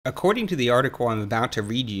According to the article I'm about to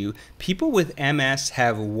read you, people with MS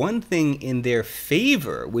have one thing in their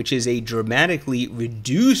favor, which is a dramatically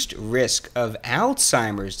reduced risk of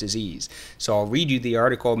Alzheimer's disease. So I'll read you the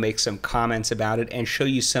article, make some comments about it, and show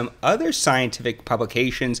you some other scientific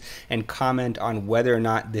publications and comment on whether or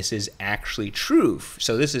not this is actually true.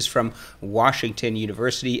 So this is from Washington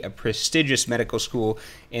University, a prestigious medical school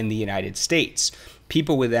in the United States.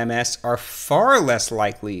 People with MS are far less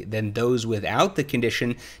likely than those without the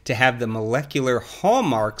condition to have the molecular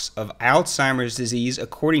hallmarks of Alzheimer's disease,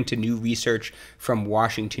 according to new research from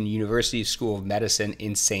Washington University School of Medicine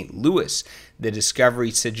in St. Louis. The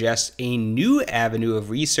discovery suggests a new avenue of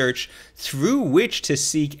research through which to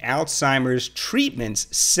seek Alzheimer's treatments,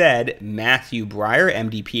 said Matthew Breyer,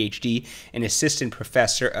 MD, PhD, an assistant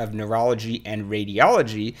professor of neurology and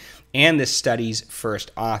radiology, and the study's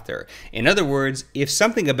first author. In other words, if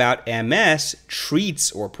something about MS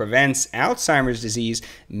treats or prevents Alzheimer's disease,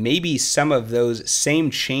 maybe some of those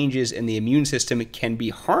same changes in the immune system can be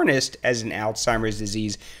harnessed as an Alzheimer's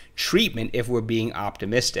disease treatment if we're being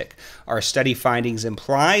optimistic. Our study findings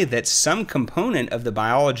imply that some component of the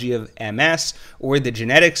biology of MS or the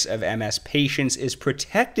genetics of MS patients is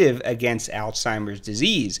protective against Alzheimer's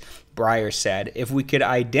disease, Breyer said. If we could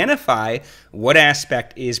identify what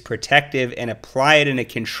aspect is protective and apply it in a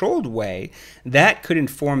controlled way, that could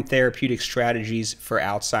inform therapeutic strategies for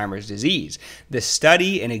Alzheimer's disease. The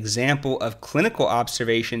study, an example of clinical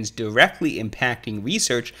observations directly impacting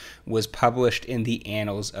research, was published in the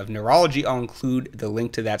Annals of Neurology. I'll include the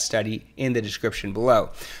link to that study in the description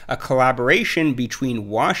below. A collaboration between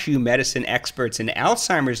WashU medicine experts in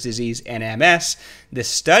Alzheimer's disease and MS, the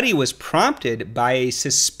study was prompted by a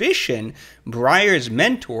suspicion Breyer's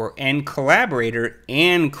mentor and collaborator,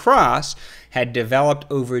 Anne Cross, had developed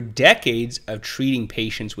over decades of treating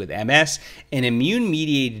patients with MS, an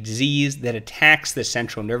immune-mediated disease that attacks the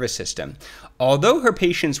central nervous system. Although her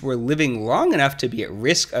patients were living long enough to be at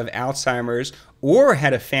risk of Alzheimer's or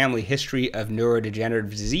had a family history of neurodegenerative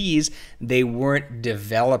disease, they weren't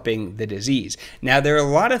developing the disease. Now, there are a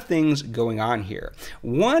lot of things going on here.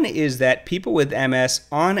 One is that people with MS,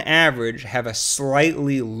 on average, have a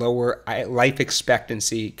slightly lower life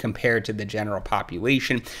expectancy compared to the general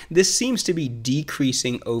population. This seems to be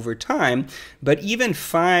decreasing over time, but even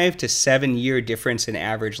 5 to 7 year difference in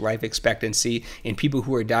average life expectancy in people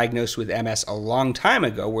who were diagnosed with MS a long time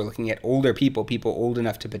ago, we're looking at older people, people old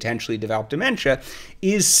enough to potentially develop dementia,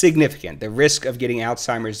 is significant. The risk of getting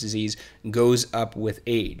Alzheimer's disease goes up with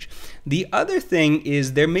age. The other thing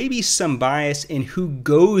is there may be some bias in who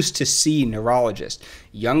goes to see neurologists.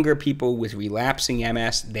 Younger people with relapsing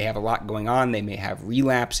MS, they have a lot going on. They may have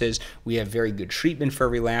relapses. We have very good treatment for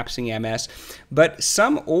relapsing MS. But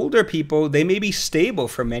some older people, they may be stable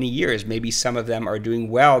for many years. Maybe some of them are doing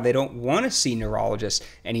well. They don't want to see neurologists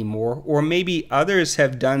anymore. Or maybe others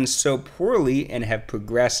have done so poorly and have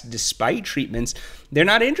progressed despite treatments, they're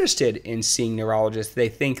not interested in seeing neurologists. They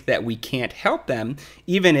think that we can't help them,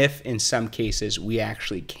 even if in some cases we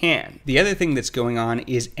actually can. The other thing that's going on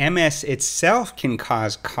is MS itself can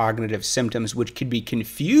cause cognitive symptoms which could be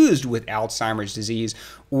confused with Alzheimer's disease,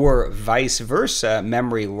 or vice versa.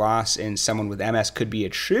 Memory loss in someone with MS could be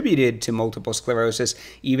attributed to multiple sclerosis,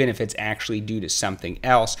 even if it's actually due to something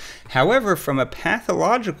else. However, from a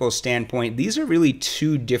pathological standpoint, these are really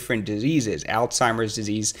two different diseases, Alzheimer's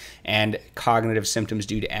disease and cognitive symptoms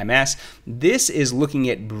due to MS. This is looking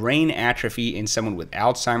at brain atrophy in someone with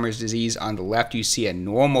Alzheimer's disease. On the left, you see a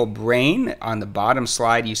normal brain. On the bottom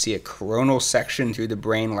slide, you see a coronal section through the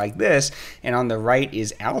brain like this. And on the right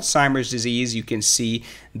is Alzheimer's disease. You can see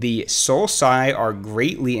the sulci are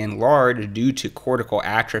greatly enlarged due to cortical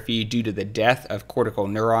atrophy, due to the death of cortical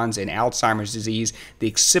neurons in Alzheimer's disease. The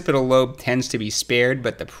occipital lobe tends to be spared,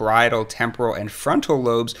 but the parietal, temporal, and frontal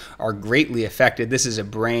lobes are greatly affected. This is a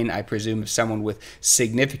brain, I presume, of someone with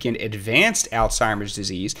significant advanced Alzheimer's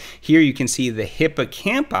disease. Here you can see the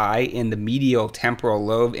hippocampi in the medial temporal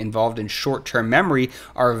lobe involved in short-term memory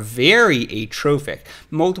are very atrophic.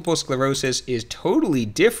 Multiple sclerosis is totally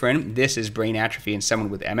different. This is brain atrophy in someone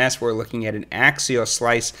with MS. We're looking at an axial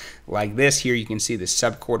slice like this. Here you can see the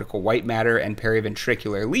subcortical white matter and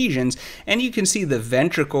periventricular lesions, and you can see the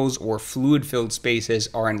ventricles or fluid-filled spaces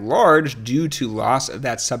are enlarged due to loss of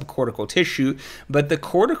that subcortical tissue, but the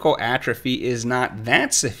cortical atrophy is not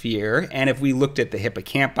that severe, and if we looked at the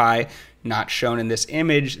hippocampi, not shown in this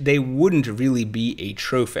image, they wouldn't really be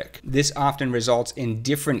atrophic. This often results in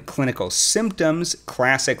different clinical symptoms.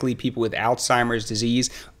 Classically, people with Alzheimer's disease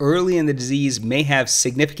early in the disease may have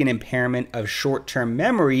significant impairment of short-term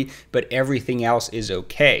memory, but everything else is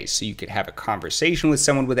okay. So you could have a conversation with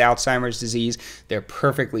someone with Alzheimer's disease. They're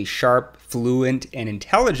perfectly sharp, fluent and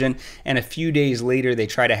intelligent, and a few days later they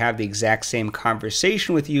try to have the exact same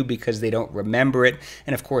conversation with you because they don't remember it.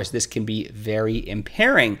 And of course, this can be very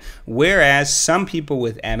impairing. Whereas some people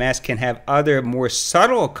with MS can have other more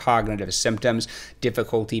subtle cognitive symptoms,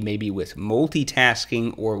 difficulty maybe with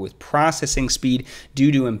multitasking or with processing speed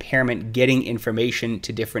due to impairment getting information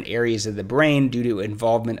to different areas of the brain due to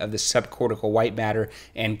involvement of the subcortical white matter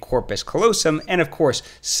and corpus callosum. And of course,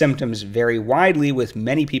 symptoms vary widely, with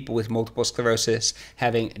many people with multiple sclerosis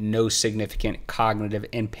having no significant cognitive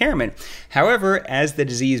impairment. However, as the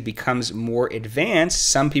disease becomes more advanced,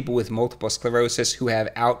 some people with multiple sclerosis who have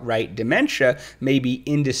outright dementia may be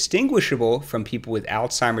indistinguishable from people with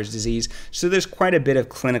Alzheimer's disease, so there's quite a bit of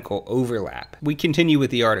clinical overlap. We continue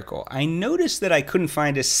with the article. I noticed that I couldn't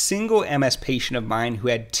find a single MS patient of mine who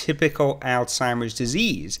had typical Alzheimer's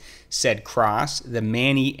disease, said Cross, the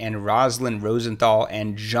Manny and Rosalind Rosenthal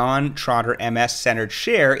and John Trotter MS Center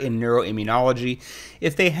Chair in Neuroimmunology.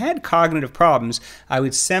 If they had cognitive problems, I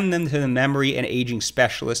would send them to the memory and aging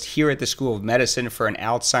specialist here at the School of Medicine for an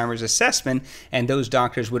Alzheimer's assessment, and those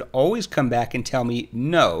doctors would always come back and tell me,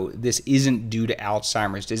 no, this isn't due to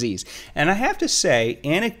Alzheimer's disease. And I have to say,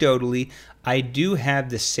 anecdotally, I do have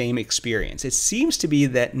the same experience. It seems to be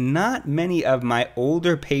that not many of my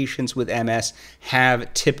older patients with MS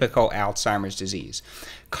have typical Alzheimer's disease.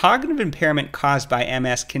 Cognitive impairment caused by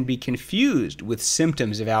MS can be confused with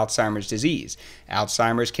symptoms of Alzheimer's disease.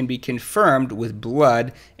 Alzheimer's can be confirmed with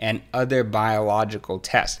blood and other biological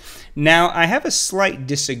tests. Now, I have a slight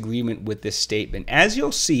disagreement with this statement. As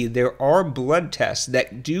you'll see, there are blood tests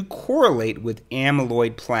that do correlate with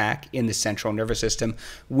amyloid plaque in the central nervous system,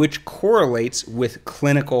 which correlates with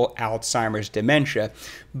clinical Alzheimer's dementia,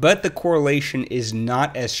 but the correlation is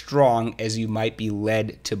not as strong as you might be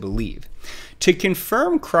led to believe. To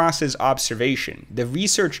confirm Cross's observation, the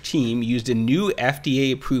research team used a new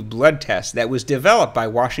FDA-approved blood test that was developed by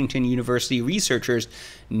Washington University researchers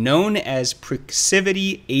known as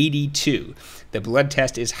Prexivity 82. The blood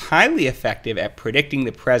test is highly effective at predicting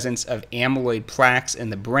the presence of amyloid plaques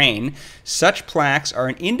in the brain. Such plaques are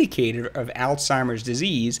an indicator of Alzheimer's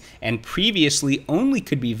disease and previously only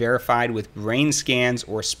could be verified with brain scans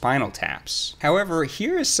or spinal taps. However,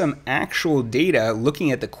 here is some actual data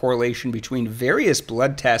looking at the correlation between various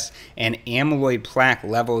blood tests and amyloid plaque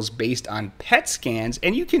levels based on PET scans,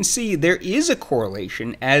 and you can see there is a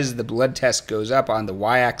correlation. As the blood test goes up on the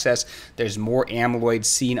y-axis, there's more amyloid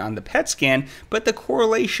seen on the PET scan, but the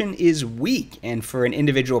correlation is weak, and for an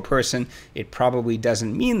individual person, it probably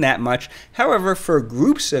doesn't mean that much. However, for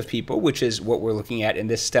groups of people, which is what we're looking at in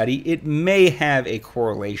this study, it may have a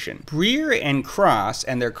correlation. Breer and Cross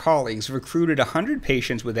and their colleagues recruited 100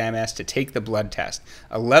 patients with MS to take the blood test,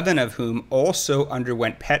 11 of whom also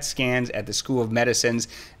underwent PET scans at the School of Medicine's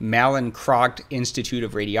Mallinckrodt Institute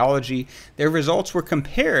of Radiology. Their results were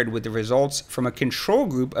compared with the results from a control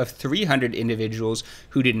group of 300 individuals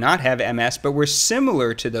who did not have MS but were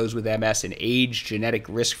similar to those with MS in age, genetic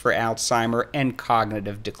risk for Alzheimer, and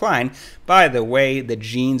cognitive decline. By the way, the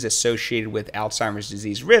genes associated with Alzheimer's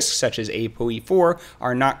disease risk, such as ApoE4,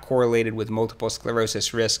 are not correlated with multiple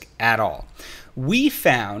sclerosis risk at all. We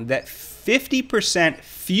found that 50%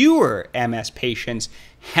 fewer MS patients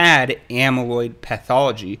had amyloid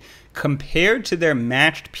pathology compared to their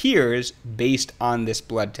matched peers based on this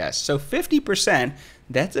blood test. So 50%,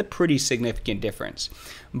 that's a pretty significant difference.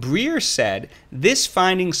 Breer said this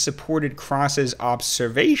finding supported Cross's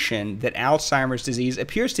observation that Alzheimer's disease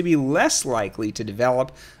appears to be less likely to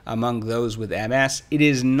develop among those with MS. It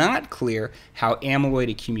is not clear how amyloid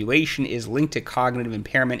accumulation is linked to cognitive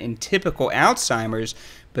impairment in typical Alzheimer's,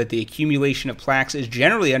 but the accumulation of plaques is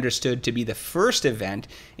generally understood to be the first event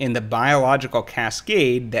in the biological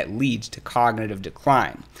cascade that leads to cognitive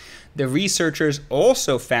decline. The researchers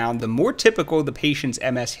also found the more typical the patient's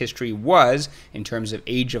MS history was in terms of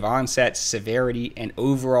age of onset, severity, and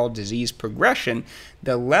overall disease progression,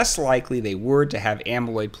 the less likely they were to have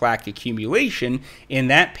amyloid plaque accumulation in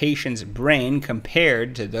that patient's brain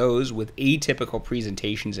compared to those with atypical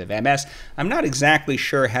presentations of MS. I'm not exactly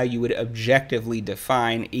sure how you would objectively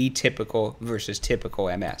define atypical versus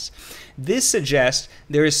typical MS. This suggests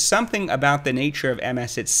there is something about the nature of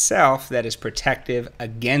MS itself that is protective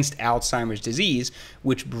against Alzheimer's disease,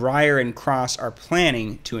 which Breer and Cross are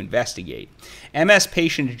planning to investigate. MS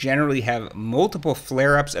patients generally have multiple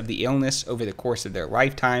flare-ups of the illness over the course of their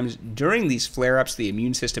lifetimes. During these flare-ups, the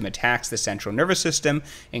immune system attacks the central nervous system,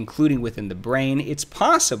 including within the brain. It's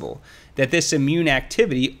possible that this immune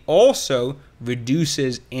activity also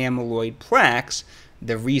reduces amyloid plaques,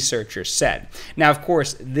 the researcher said. Now, of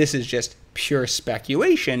course, this is just pure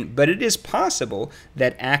speculation, but it is possible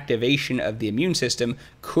that activation of the immune system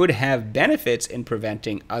could have benefits in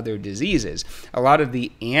preventing other diseases. A lot of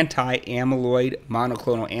the anti-amyloid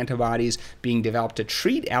monoclonal antibodies being developed to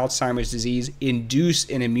treat Alzheimer's disease induce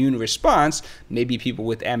an immune response. Maybe people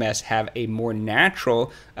with MS have a more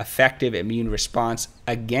natural, effective immune response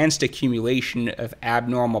against accumulation of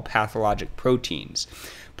abnormal pathologic proteins.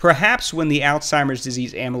 Perhaps when the Alzheimer's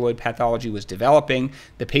disease amyloid pathology was developing,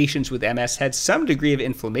 the patients with MS had some degree of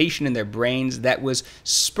inflammation in their brains that was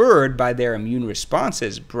spurred by their immune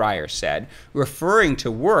responses, Breyer said, referring to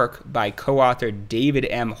work by co-author David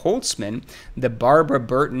M. Holtzman, the Barbara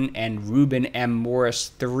Burton and Reuben M. Morris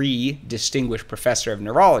III Distinguished Professor of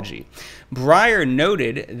Neurology. Breyer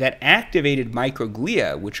noted that activated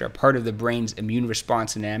microglia, which are part of the brain's immune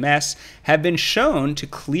response in MS, have been shown to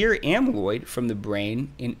clear amyloid from the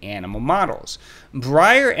brain in animal models.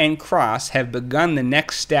 Breyer and Cross have begun the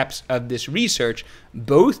next steps of this research,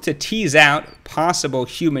 both to tease out possible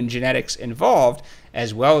human genetics involved,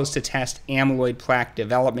 as well as to test amyloid plaque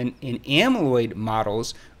development in amyloid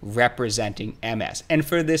models representing MS. And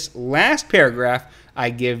for this last paragraph, I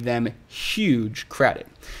give them huge credit.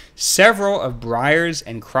 Several of Breyer's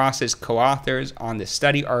and Cross's co-authors on this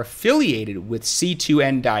study are affiliated with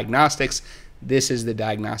C2N Diagnostics. This is the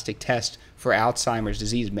diagnostic test for Alzheimer's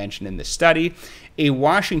disease mentioned in this study, a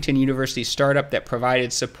Washington University startup that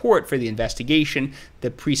provided support for the investigation. The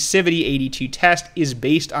Precivity82 test is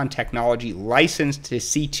based on technology licensed to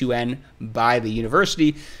C2N by the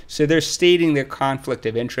university, so they're stating their conflict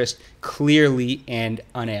of interest clearly and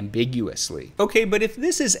unambiguously. Okay, but if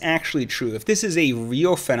this is actually true, if this is a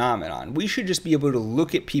real phenomenon, we should just be able to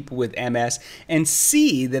look at people with MS and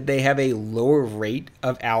see that they have a lower rate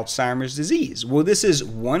of Alzheimer's disease. Well, this is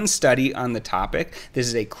one study on the topic. This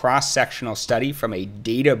is a cross-sectional study from a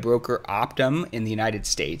data broker Optum in the United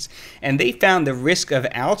States, and they found the risk of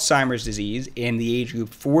Alzheimer's disease in the age group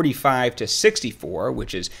 45 to 64,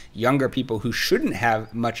 which is younger people who shouldn't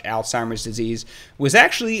have much Alzheimer's disease, was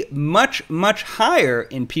actually much, much higher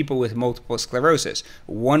in people with multiple sclerosis,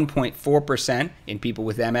 1.4% in people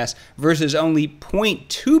with MS versus only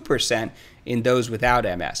 0.2% in those without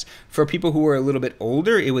MS. For people who were a little bit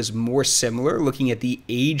older, it was more similar. Looking at the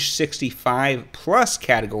age 65 plus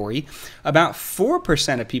category, about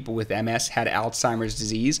 4% of people with MS had Alzheimer's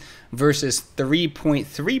disease versus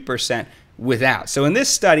 3.3% without. So in this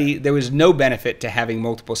study, there was no benefit to having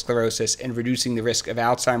multiple sclerosis and reducing the risk of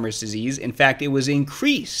Alzheimer's disease. In fact, it was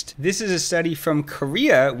increased. This is a study from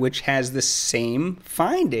Korea, which has the same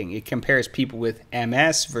finding. It compares people with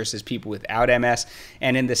MS versus people without MS.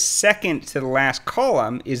 And in the second to the last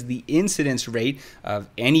column is the incidence rate of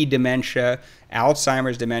any dementia,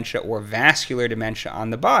 Alzheimer's dementia, or vascular dementia on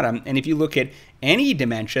the bottom. And if you look at any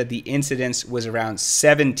dementia, the incidence was around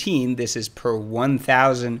 17. This is per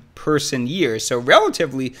 1,000 person years. So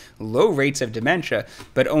relatively low rates of dementia,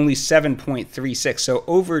 but only 7.36. So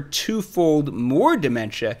over twofold more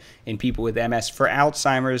dementia in people with MS. For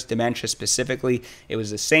Alzheimer's dementia specifically, it was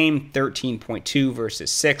the same, 13.2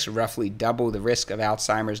 versus 6, roughly double the risk of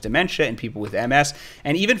Alzheimer's dementia in people with MS.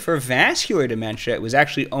 And even for vascular dementia, it was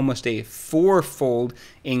actually almost a fourfold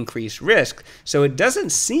increased risk. So it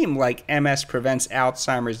doesn't seem like MS prevents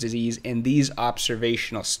Alzheimer's disease in these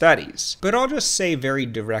observational studies. But I'll just say very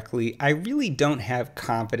directly, I really don't have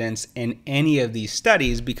confidence in any of these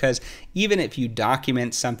studies, because even if you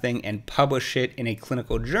document something and publish it in a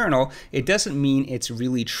clinical journal, it doesn't mean it's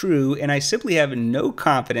really true, and I simply have no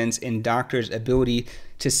confidence in doctors' ability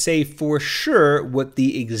to say for sure what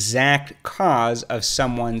the exact cause of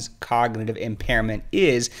someone's cognitive impairment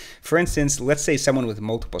is. For instance, let's say someone with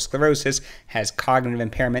multiple sclerosis has cognitive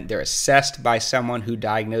impairment. They're assessed by someone who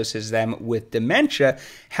diagnoses them with dementia.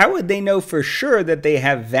 How would they know for sure that they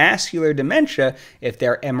have vascular dementia if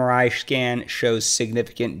their MRI scan shows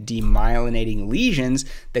significant demyelinating lesions?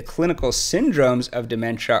 The clinical syndromes of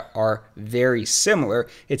dementia are very similar.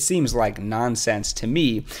 It seems like nonsense to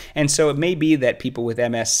me. And so it may be that people with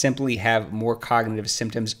MS simply have more cognitive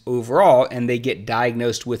symptoms overall, and they get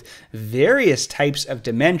diagnosed with various types of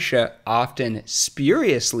dementia, often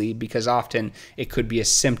spuriously, because often it could be a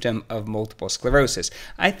symptom of multiple sclerosis.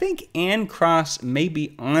 I think Ann Cross may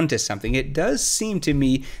be onto something. It does seem to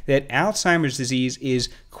me that Alzheimer's disease is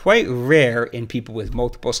quite rare in people with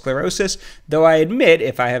multiple sclerosis, though I admit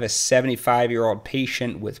if I have a 75-year-old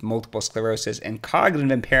patient with multiple sclerosis and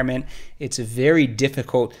cognitive impairment, it's very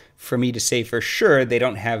difficult for me to say for sure they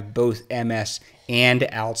don't have both MS and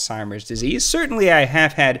Alzheimer's disease. Certainly, I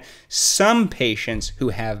have had some patients who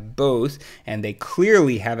have both, and they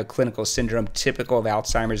clearly have a clinical syndrome typical of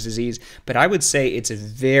Alzheimer's disease, but I would say it's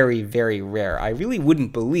very, very rare. I really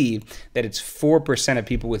wouldn't believe that it's 4% of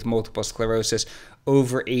people with multiple sclerosis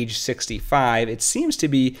over age 65. It seems to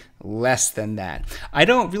be less than that. I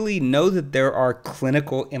don't really know that there are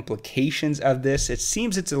clinical implications of this. It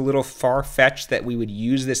seems it's a little far-fetched that we would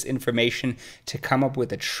use this information to come up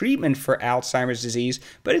with a treatment for Alzheimer's disease,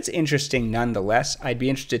 but it's interesting nonetheless. I'd be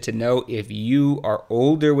interested to know if you are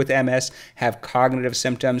older with MS, have cognitive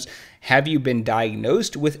symptoms, have you been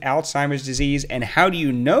diagnosed with Alzheimer's disease, and how do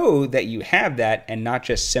you know that you have that and not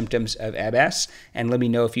just symptoms of MS? And let me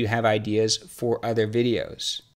know if you have ideas for other videos.